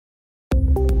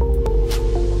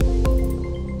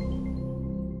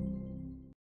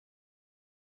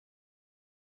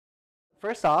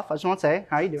First off, I just want to say,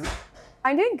 how are you doing?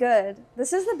 I'm doing good.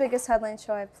 This is the biggest headline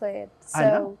show I've played. So I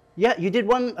know. Yeah, you did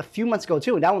one a few months ago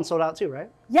too, and that one sold out too, right?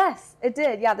 Yes, it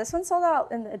did. Yeah, this one sold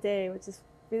out in a day, which is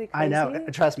really crazy. I know.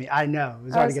 Trust me, I know.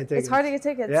 It's hard to get tickets. It's hard to get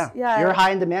tickets. Yeah. You're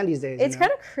high in demand these days. It's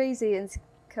kind of crazy and it's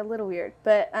a little weird,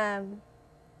 but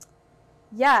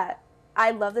yeah,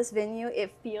 I love this venue.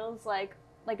 It feels like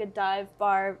a dive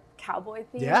bar cowboy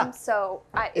theme. Yeah. So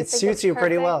it suits you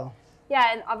pretty well.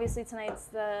 Yeah, and obviously tonight's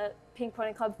the Pink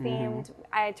Pony Club themed. Mm-hmm.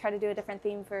 I try to do a different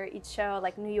theme for each show.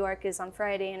 Like New York is on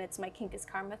Friday, and it's my Kink is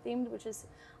Karma themed, which is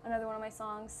another one of my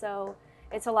songs. So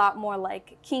it's a lot more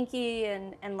like kinky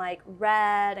and like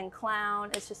red and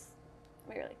clown. It's just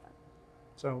really fun.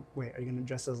 So wait, are you gonna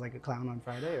dress as like a clown on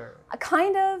Friday or?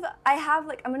 Kind of. I have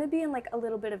I'm gonna be in like a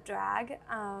little bit of drag.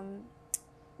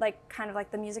 Like kind of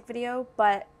like the music video,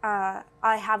 but I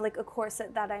have like a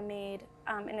corset that I made,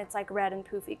 and it's like red and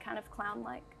poofy, kind of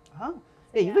clown-like. Oh,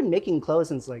 yeah, you've been making clothes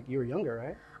since like you were younger,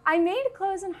 right? I made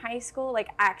clothes in high school, like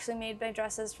actually made my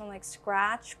dresses from like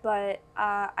scratch, but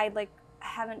I like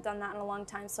haven't done that in a long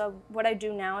time. So what I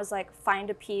do now is like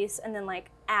find a piece and then like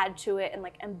add to it and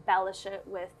like embellish it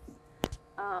with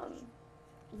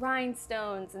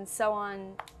rhinestones and so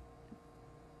on,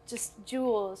 just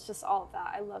jewels, just all of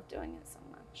that. I love doing it so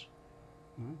much.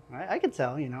 I could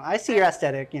tell, I see your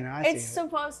aesthetic, It's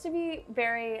supposed to be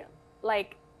very,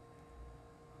 like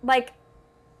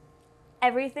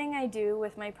everything I do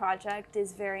with my project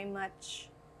is very much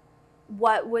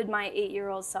what would my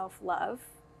 8-year-old self love,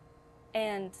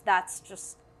 and that's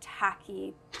just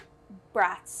tacky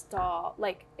Bratz doll.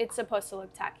 Like, it's supposed to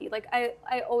look tacky. Like, I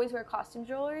always wear costume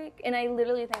jewelry, and I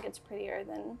literally think it's prettier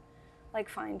than, like,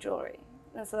 fine jewelry.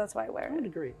 And so that's why I wear it. I would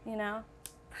agree. All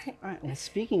right. Well,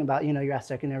 speaking about, your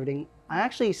aesthetic and everything, I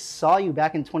actually saw you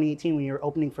back in 2018 when you were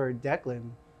opening for Declan.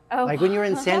 Oh. Like when you were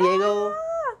in San Diego.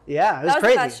 Yeah, it was crazy. That was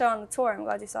the best show on the tour. I'm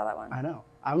glad you saw that one. I know.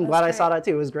 I'm glad I saw that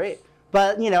too. It was great.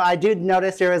 But, I did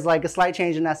notice there was like a slight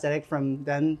change in aesthetic from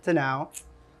then to now.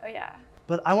 Oh, yeah.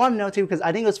 But I want to know too, because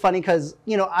I think it was funny because,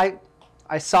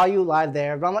 I saw you live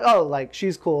there, but I'm like, oh, like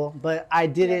she's cool. But I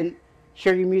didn't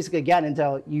hear your music again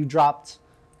until you dropped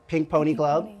Pink Pony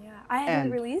Club. Yeah. I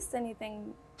hadn't released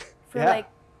anything for like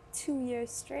 2 years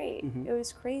straight. Mm-hmm. It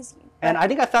was crazy. And I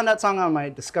think I found that song on my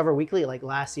Discover Weekly like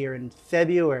last year in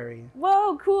February.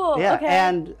 Whoa, cool. Yeah, okay.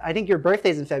 And I think your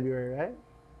birthday's in February, right?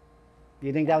 Do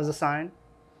you think that was a sign?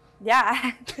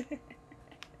 Yeah.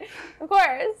 Of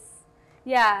course.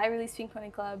 Yeah, I released Pink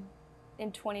Pony Club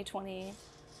in 2020.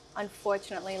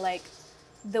 Unfortunately, like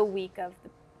the week of the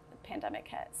pandemic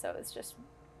hit. So it's just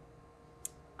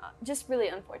really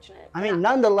unfortunate. I mean,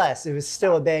 nonetheless, it was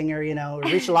still a banger, it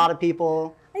reached a lot of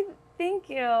people.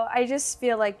 Thank you. I just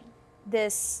feel like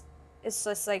this is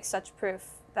just like such proof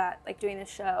that like doing this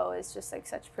show is just like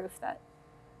such proof that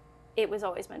it was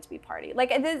always meant to be party. Like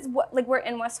this, like we're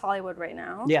in West Hollywood right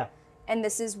now. Yeah. And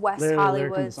this is West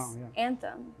Hollywood's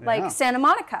anthem. Yeah. Like Santa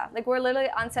Monica. Like we're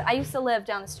literally on set. I used to live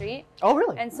down the street. Oh,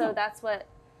 really? And so that's what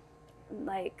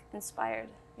like inspired.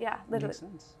 Yeah, literally. Makes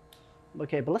sense.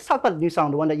 Okay, but let's talk about the new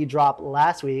song, the one that you dropped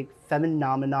last week,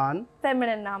 Femininomenon.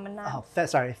 Femininomenon. Oh,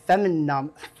 sorry, Femininomenon.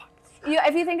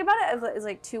 If you think about it, it's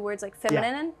like two words, like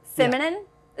feminine. Yeah. Feminine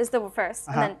is the first,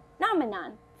 and then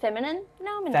nomenon. Feminine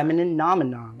nomenon.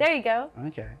 Femininomenon. There you go.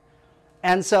 Okay.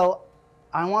 And so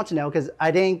I want to know, because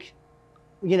I think,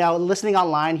 listening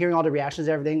online, hearing all the reactions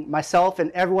and everything, myself and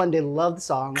everyone, they love the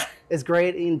song. It's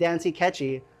great and dancey,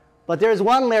 catchy. But there's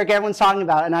one lyric everyone's talking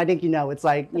about, and I think it's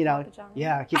like,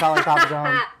 yeah, keep calling Papa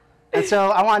John. And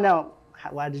so I want to know,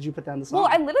 why did you put that in the song? Well,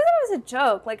 I literally thought it was a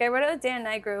joke. Like, I wrote it with Dan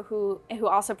Nigro, who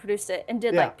also produced it, and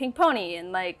did, like, Pink Pony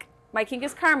and, like, My Kink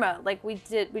is Karma. Like, we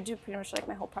do pretty much, like,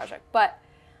 my whole project. But,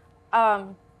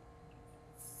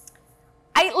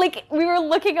 we were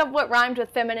looking up what rhymed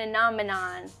with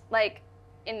Femininomenon. Like,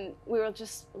 and we were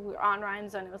on Rhyme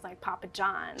Zone. It was, like, Papa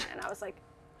John. And I was like,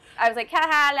 ha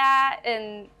ha la,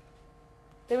 and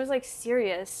it was like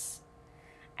serious.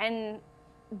 And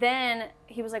then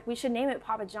he was like, we should name it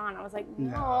Papa John. I was like,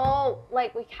 no,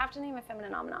 like we have to name it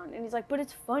Femininomenon. And he's like, but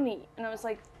it's funny. And I was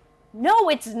like, no,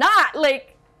 it's not.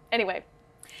 Like, anyway,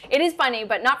 it is funny,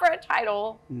 but not for a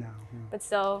title. No. But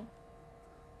still.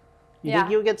 You think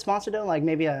you would get sponsored though? Like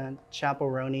maybe a Chappell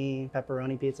Roan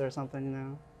pepperoni pizza or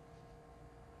something,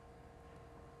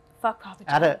 Fuck Papa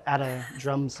John. Add a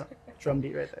drum beat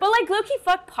right there. But like low-key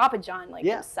fuck Papa John, like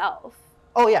himself.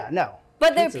 Oh yeah, no.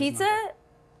 But their pizza.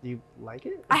 Do you like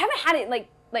it? I haven't had it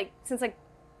like since like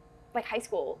high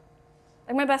school.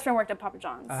 Like my best friend worked at Papa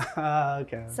John's.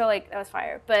 Okay. So like that was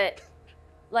fire. But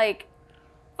like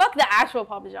fuck the actual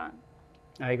Papa John.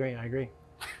 I agree.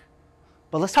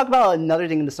 But let's talk about another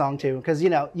thing in the song too, because you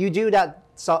know you do that.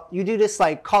 So you do this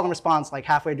like call and response like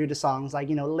halfway through the songs, like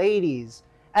you know, ladies,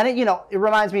 and it, you know, it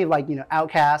reminds me of like, you know,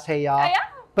 Outkast, Hey Y'all. Yeah.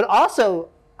 But also,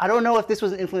 I don't know if this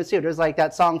was an influence too. There's like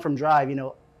that song from Drive, you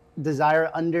know,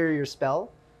 Desire Under Your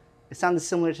Spell. It sounded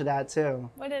similar to that too.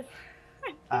 What is?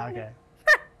 Okay.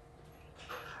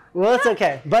 Well, it's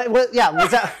okay. But yeah,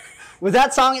 was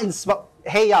that song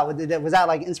Hey Y'all? Was that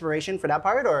like inspiration for that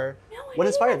part, or No, what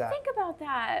inspired didn't that? Think about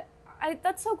that.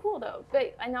 That's so cool though.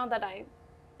 But I know that I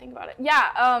think about it.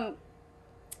 Yeah.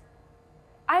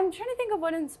 I'm trying to think of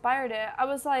what inspired it. I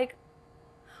was like,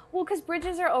 well, because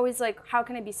bridges are always like, how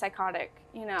can it be psychotic?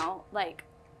 You know, like,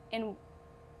 in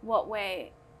what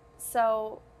way?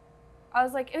 So I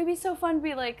was like, it would be so fun to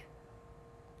be like,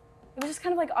 it was just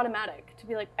kind of like automatic to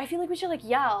be like, I feel like we should like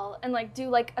yell and like do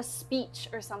like a speech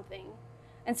or something.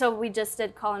 And so we just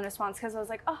did call and response because I was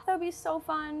like, oh, that would be so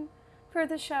fun for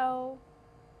the show,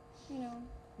 you know.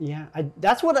 Yeah,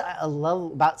 that's what I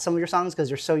love about some of your songs because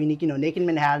they're so unique. You know, Naked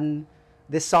Manhattan,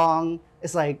 this song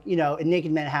is like, you know, in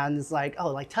Naked Manhattan is like, oh,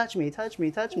 like touch me, touch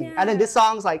me, touch me. Yeah. And then this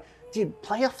song's like, dude,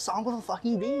 play a song with a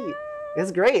fucking beat. Yeah.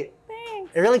 It's great.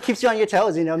 Thanks. It really keeps you on your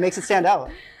toes, you know, makes it stand out.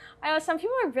 I know some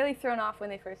people are really thrown off when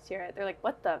they first hear it. They're like,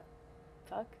 what the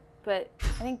fuck? But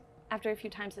I think after a few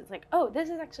times it's like, oh, this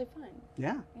is actually fun.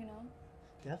 Yeah. You know?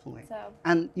 Definitely. So.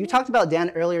 And you talked about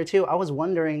Dan earlier too. I was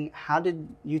wondering, how did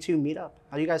you two meet up?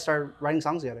 How did you guys start writing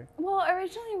songs together? Well,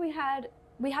 originally we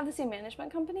have the same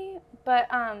management company, but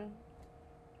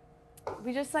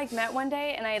we just like met one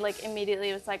day and I like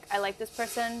immediately was like, I like this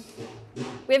person.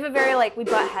 We have a very like, we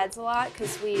butt heads a lot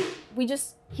because he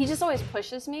just always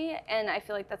pushes me and I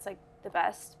feel like that's like the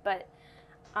best, but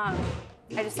I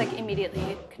just like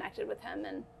immediately connected with him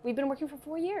and we've been working for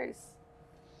 4 years.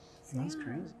 So, That's yeah.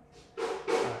 crazy.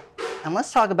 And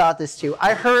let's talk about this too.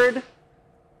 I heard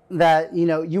that, you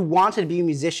know, you wanted to be a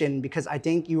musician because I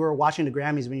think you were watching the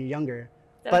Grammys when you were younger.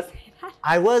 Did But I say that?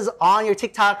 I was on your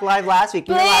TikTok live last week.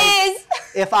 And you're like, Please!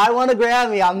 if I won a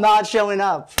Grammy, I'm not showing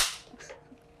up.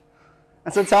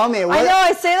 And so tell me, I know,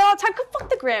 I say that all the time. Go fuck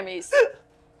the Grammys.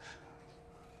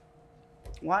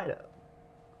 Why though?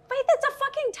 Wait, that's a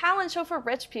fucking talent show for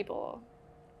rich people.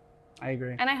 I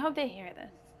agree. And I hope they hear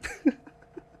this.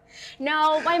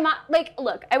 No, my mom, like,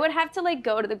 look, I would have to, like,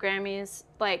 go to the Grammys,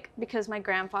 like, because my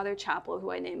grandfather, Chappell,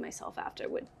 who I named myself after,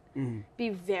 would be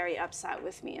very upset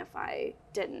with me if I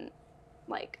didn't,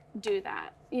 like, do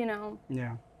that, you know?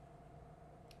 Yeah.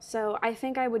 So I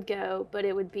think I would go, but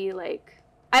it would be, like,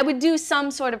 I would do some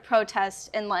sort of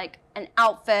protest in, like, an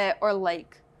outfit or,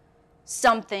 like,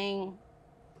 something.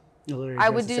 I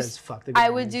would do, says, fuck the Grammys. I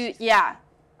would do, yeah.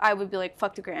 I would be like,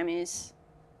 fuck the Grammys.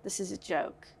 This is a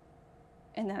joke.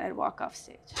 And then I'd walk off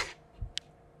stage.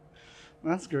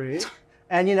 That's great.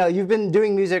 And you know, you've been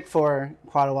doing music for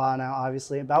quite a while now,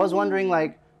 obviously. But I was wondering,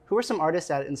 like, who are some artists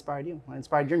that inspired you? What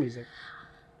inspired your music?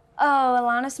 Oh,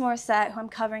 Alanis Morissette, who I'm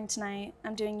covering tonight.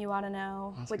 I'm doing You Oughta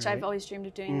Know, That's which great. I've always dreamed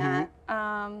of doing that.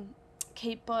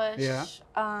 Kate Bush. Yeah.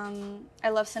 I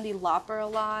love Cyndi Lauper a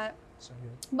lot. So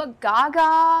good. But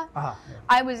Gaga, Yeah.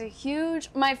 I was a huge,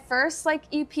 my first like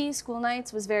EP, School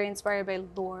Nights, was very inspired by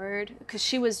Lorde because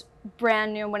she was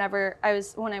brand new when I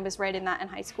was writing that in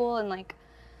high school, and like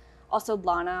also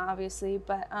Lana obviously,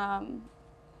 but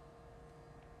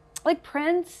like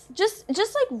Prince, just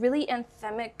like really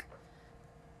anthemic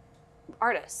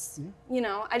artists. Yeah. You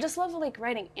know, I just love like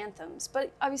writing anthems,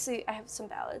 but obviously I have some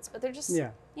ballads, but they're just, you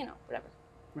know, whatever.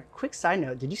 Right. Quick side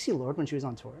note, did you see Lorde when she was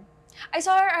on tour? I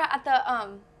saw her at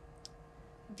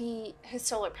his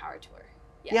Solar Power tour.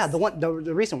 Yes. Yeah,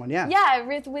 the recent one, yeah. Yeah,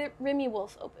 with Remy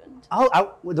Wolf opened.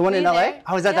 Oh, the one in LA? There?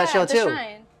 I was at that show the too.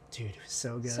 Shrine. Dude, it was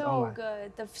so good. So oh my.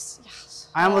 good.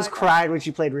 I almost cried when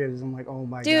she played Ribs. I'm like, oh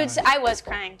my god. Dude, I was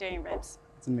crying during Ribs.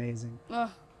 It's amazing. Ugh.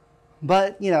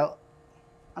 But, you know,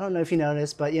 I don't know if you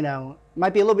noticed, but, you know, it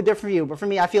might be a little bit different for you. But for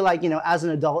me, I feel like, you know, as an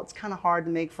adult, it's kind of hard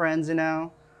to make friends, you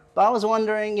know. But I was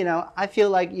wondering, you know, I feel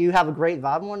like you have a great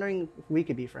vibe. I'm wondering if we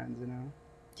could be friends, you know.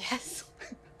 Yes.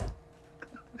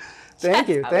 Thank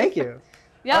you.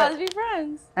 Yeah, let's be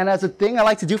friends. And as a thing I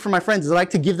like to do for my friends is I like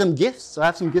to give them gifts. So I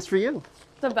have some gifts for you.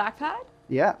 The backpack?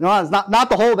 Yeah. No, it's not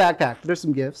the whole backpack. But there's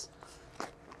some gifts.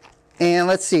 And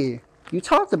let's see. You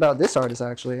talked about this artist,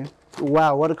 actually.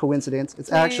 Wow, what a coincidence.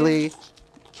 It's actually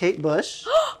Kate Bush.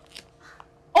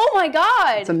 Oh my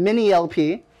god. It's a mini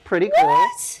LP. Pretty cool.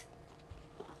 What?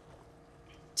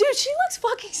 Dude, she looks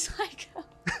fucking psycho.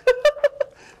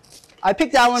 I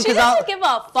picked that one She because doesn't give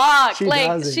a fuck. She Like,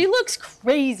 doesn't. she looks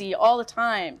crazy all the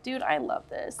time. Dude, I love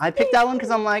this. I picked that one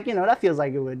because I'm like, you know, that feels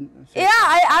like it would fit. Yeah,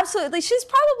 I absolutely. She's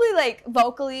probably like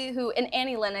vocally who in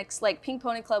Annie Lennox, like Pink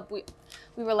Pony Club, we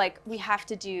were like, we have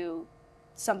to do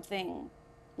something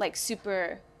like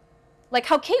super, like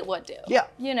how Kate would do. Yeah.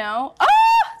 You know? Oh,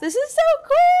 this is so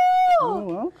cool.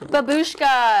 You're welcome.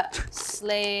 Babushka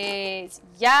slays.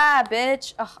 Yeah,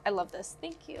 bitch. Oh, I love this.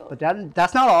 Thank you. But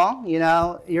that's not all. You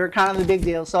know, you're kind of the big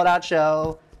deal. Sold out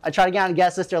show. I try to get on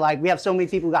guest list. They're like, we have so many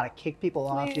people, we got to kick people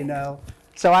off, you know.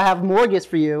 So I have more gifts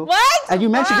for you. What? And you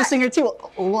mentioned the singer too.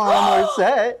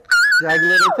 Morissette. Jagged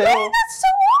Little Pill. Man, that's so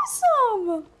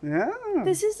awesome. Yeah.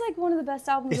 This is like one of the best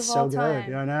albums It's of all so time.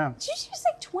 good. Yeah, I know. She was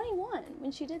like 21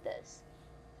 when she did this.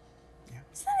 Yeah.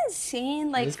 Isn't that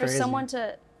insane? Like is for crazy. someone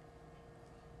to.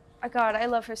 Oh God, I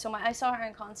love her so much. I saw her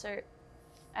in concert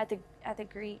at the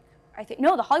Greek. I think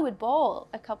the Hollywood Bowl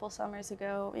a couple summers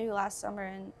ago, maybe last summer,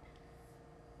 and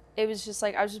it was just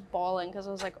like I was just bawling because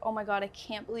I was like, oh my God, I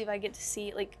can't believe I get to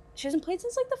see like she hasn't played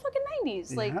since like the fucking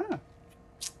 90s. Like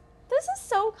this is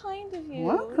so kind of you.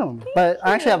 Welcome. Thank But you.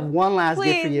 I actually have one last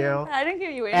gift for Please. you. I didn't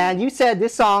give you any. And you said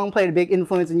this song played a big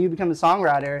influence in you becoming a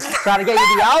songwriter. Trying to get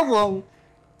you the album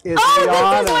is Oh,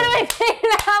 Rihanna. this is one of my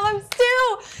favorite albums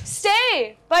too.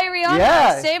 Stay by Rihanna.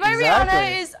 Yeah, Stay by exactly.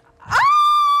 Rihanna is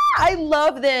I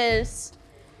love this.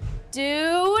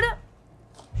 Dude.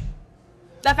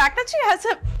 The fact that she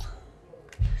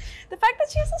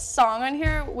has a song on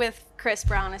here with Chris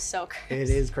Brown is so crazy. It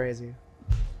is crazy.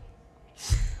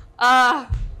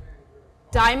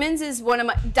 Diamonds is one of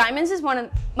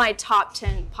my top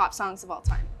 10 pop songs of all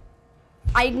time.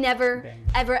 I never,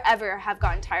 ever have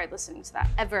gotten tired listening to that,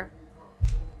 ever.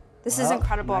 This is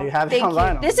incredible. Now you have it Thank on you.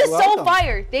 vinyl. This is You're so welcome.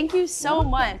 fire. Thank you so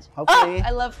much. Hopefully- I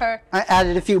love her. I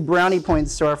added a few brownie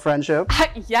points to our friendship.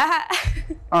 Yeah.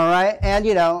 All right, and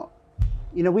you know,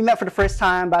 we met for the first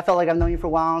time, but I felt like I've known you for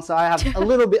a while, so I have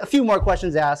a few more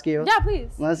questions to ask you. Yeah, please.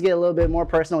 Let's get a little bit more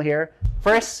personal here.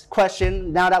 First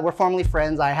question, now that we're formally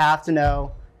friends, I have to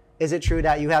know, is it true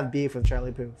that you have beef with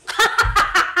Charlie Puth?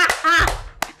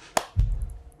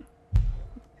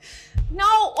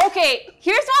 No, okay,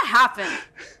 here's what happened.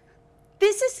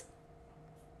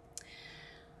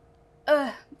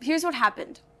 Here's what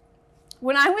happened.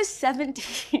 When I was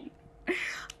 17,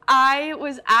 I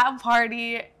was at a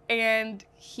party and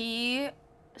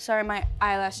sorry, my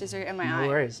eyelashes are in my eye. No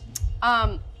worries.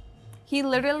 He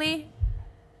literally,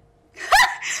 he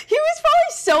was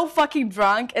probably so fucking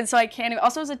drunk, and so I can't even,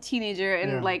 also I was a teenager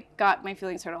and like got my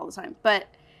feelings hurt all the time, but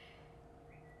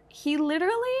he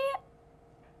literally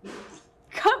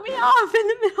cut me off in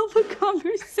the middle of a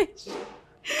conversation.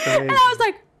 Crazy. And I was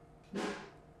like,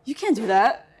 you can't do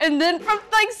that. And then from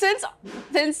like since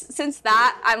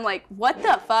that, I'm like, what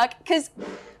the fuck?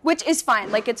 Which is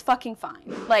fine. Like, it's fucking fine.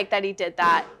 Like, that he did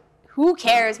that. Who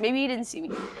cares? Maybe he didn't see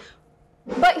me.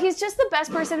 But he's just the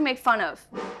best person to make fun of.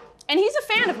 And he's a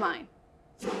fan of mine.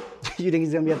 You think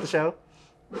he's gonna be at the show?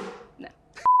 No.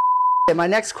 Okay, my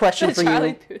next question for Charlie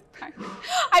you. Puth.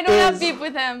 I don't have beef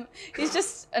with him. He's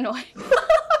just annoying.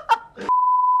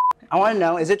 I want to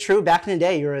know, is it true back in the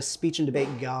day you were a speech and debate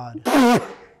god?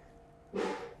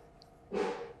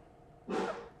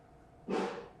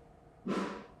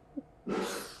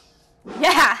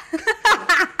 Yeah.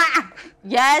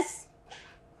 Yes.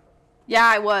 Yeah,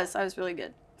 I was. I was really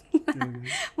good.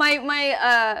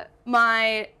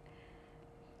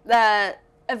 The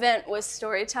event was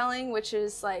storytelling, which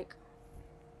is like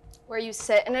where you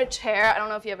sit in a chair. I don't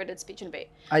know if you ever did speech and debate.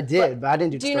 I did, but I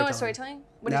didn't do Do you know what storytelling?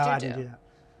 What no, did you I do? didn't do that.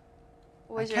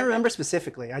 What I was can't your remember event?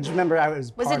 specifically. I just remember I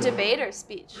was Was part it of debate or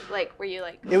speech? Like, were you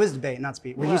like? It was debate, not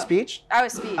speech. Were you speech? I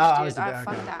was speech, dude. I was debate,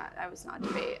 Fuck okay. that. I was not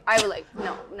debate. I would like,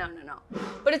 no.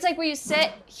 But it's like where you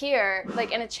sit here,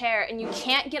 like in a chair, and you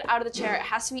can't get out of the chair. It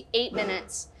has to be 8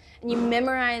 minutes. And you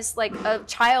memorize like a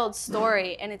child's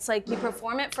story, and it's like you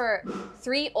perform it for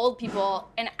 3 old people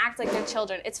and act like they're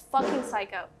children. It's fucking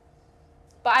psycho.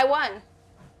 But I won.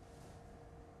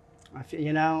 I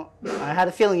had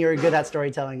a feeling you were good at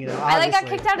storytelling, I obviously. like got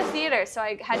kicked out of theater, so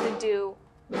I had to do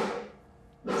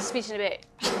speech and debate.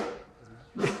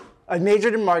 I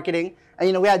majored in marketing,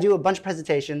 and we had to do a bunch of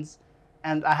presentations,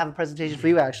 and I have a presentation for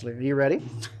you actually. Are you ready?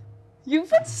 You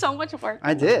put so much work.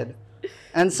 I did.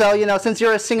 And so, since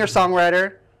you're a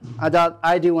singer-songwriter, I thought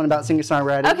I'd do one about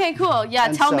singer-songwriting. Okay, cool. Yeah,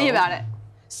 And tell me so- about it.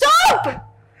 Stop!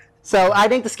 So I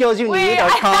think the skills you need are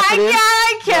confidence,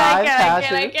 I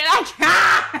drive, can't.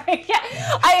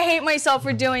 I hate myself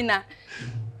for doing that.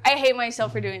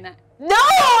 No!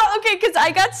 Okay, because I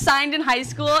got signed in high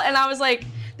school, and I was like,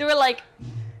 they were like,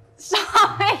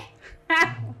 sorry.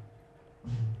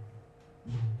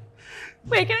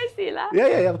 Wait, can I see that?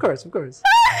 Yeah, of course. Not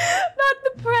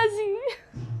the Prezi.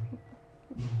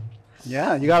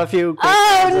 Yeah, you got a few.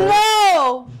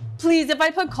 Oh, no! Please, if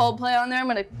I put Coldplay on there, I'm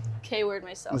going to K-word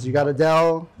myself. So you got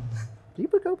Adele. Do you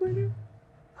put Coldplay in here?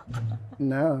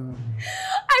 No.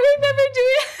 I remember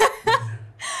doing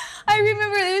I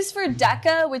remember it was for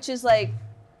Decca, which is like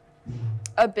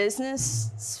a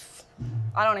business.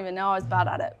 I don't even know, I was bad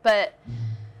at it. But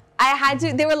I had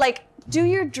to, they were like, do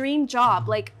your dream job.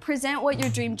 Like, present what your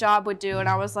dream job would do. And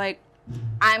I was like,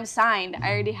 I'm signed. I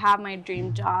already have my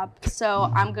dream job.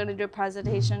 So I'm going to do a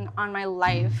presentation on my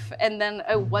life. And then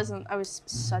I was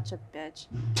such a bitch.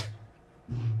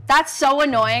 That's so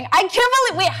annoying. I can't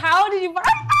believe, wait, how did you,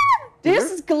 did you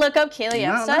just look up Kaylee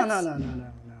Amstutz? No.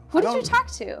 Who did you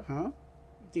talk to? Huh?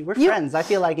 Dude, we're friends. I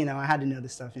feel like, I had to know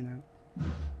this stuff, Who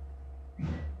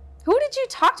did you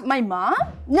talk to? My mom?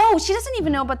 No, she doesn't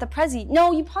even know about the Prezi.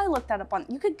 No, you probably looked that up on,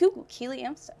 you could Google Kaylee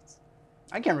Amstutz.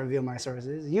 I can't reveal my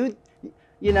sources. You're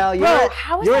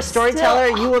Bro, a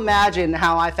storyteller. You imagine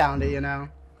how I found it,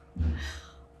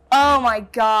 Oh my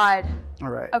God. All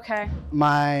right. Okay.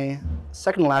 My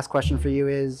second to last question for you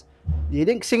is, do you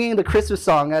think singing the Christmas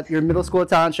song at your middle school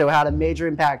talent show had a major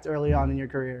impact early on in your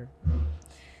career?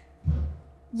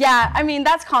 Yeah, I mean,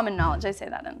 that's common knowledge. I say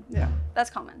that in. Yeah. That's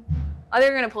common. Oh, they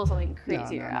were going to pull something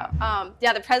crazier out.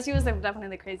 Yeah, the Prezi was definitely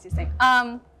the craziest thing.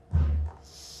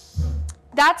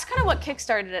 That's kind of what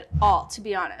kickstarted it all, to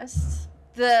be honest.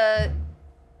 That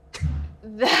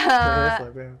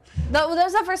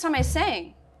was the first time I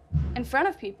sang in front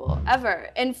of people, ever.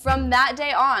 And from that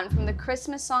day on, from the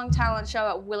Christmas song talent show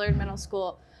at Willard Middle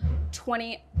School,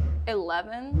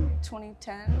 2011,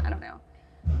 2010, I don't know.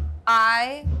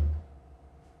 I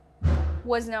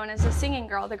was known as the singing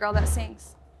girl, the girl that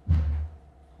sings.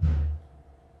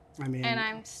 I mean, and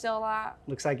I'm still that.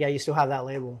 Looks like, yeah, you still have that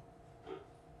label.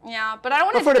 Yeah, but I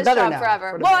don't want to do this job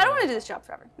forever. Well, I don't want to do this job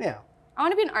forever. Yeah. I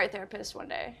want to be an art therapist one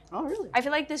day. Oh, really? I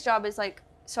feel like this job is like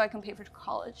so I can pay for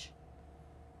college.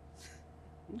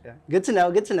 Okay. Good to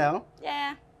know. Good to know.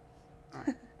 Yeah. All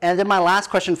right. And then my last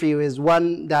question for you is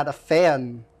one that a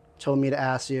fan told me to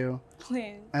ask you.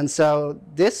 Please. And so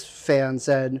this fan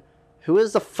said, who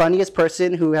is the funniest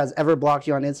person who has ever blocked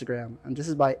you on Instagram? And this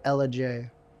is by Ella J.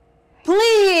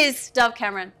 Please! Dove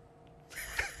Cameron.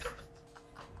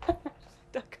 Cut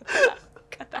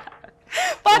that.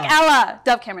 Fuck Ella.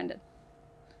 Dove Cameron did.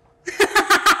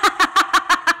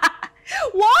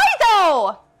 Why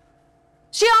though?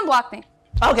 She unblocked me.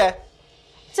 Okay.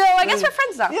 So I guess we're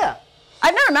friends now. Yeah.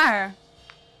 I've never met her.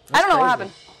 I don't know what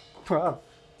happened. Wow.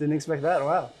 Didn't expect that.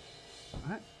 Wow. All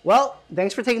right. Well,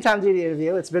 thanks for taking time to do the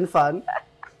interview. It's been fun.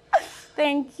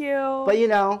 Thank you. But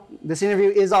this interview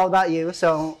is all about you.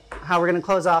 So how we're going to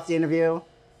close off the interview,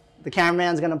 the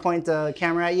cameraman's going to point the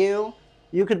camera at you.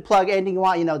 You could plug anything you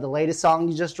want, the latest song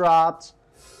you just dropped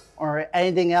or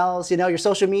anything else, your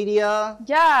social media.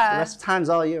 Yeah. The rest of the time's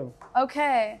all you.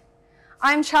 Okay.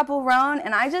 I'm Chappell Roan,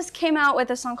 and I just came out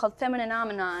with a song called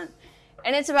Femininomenon.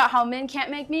 And it's about how men can't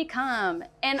make me come.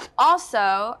 And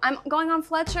also, I'm going on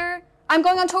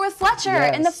tour with Fletcher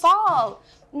in the fall,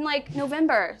 in like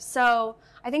November. So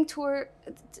I think tour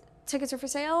tickets are for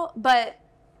sale, but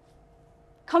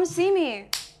come see me.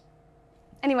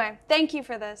 Anyway, thank you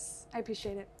for this. I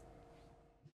appreciate it.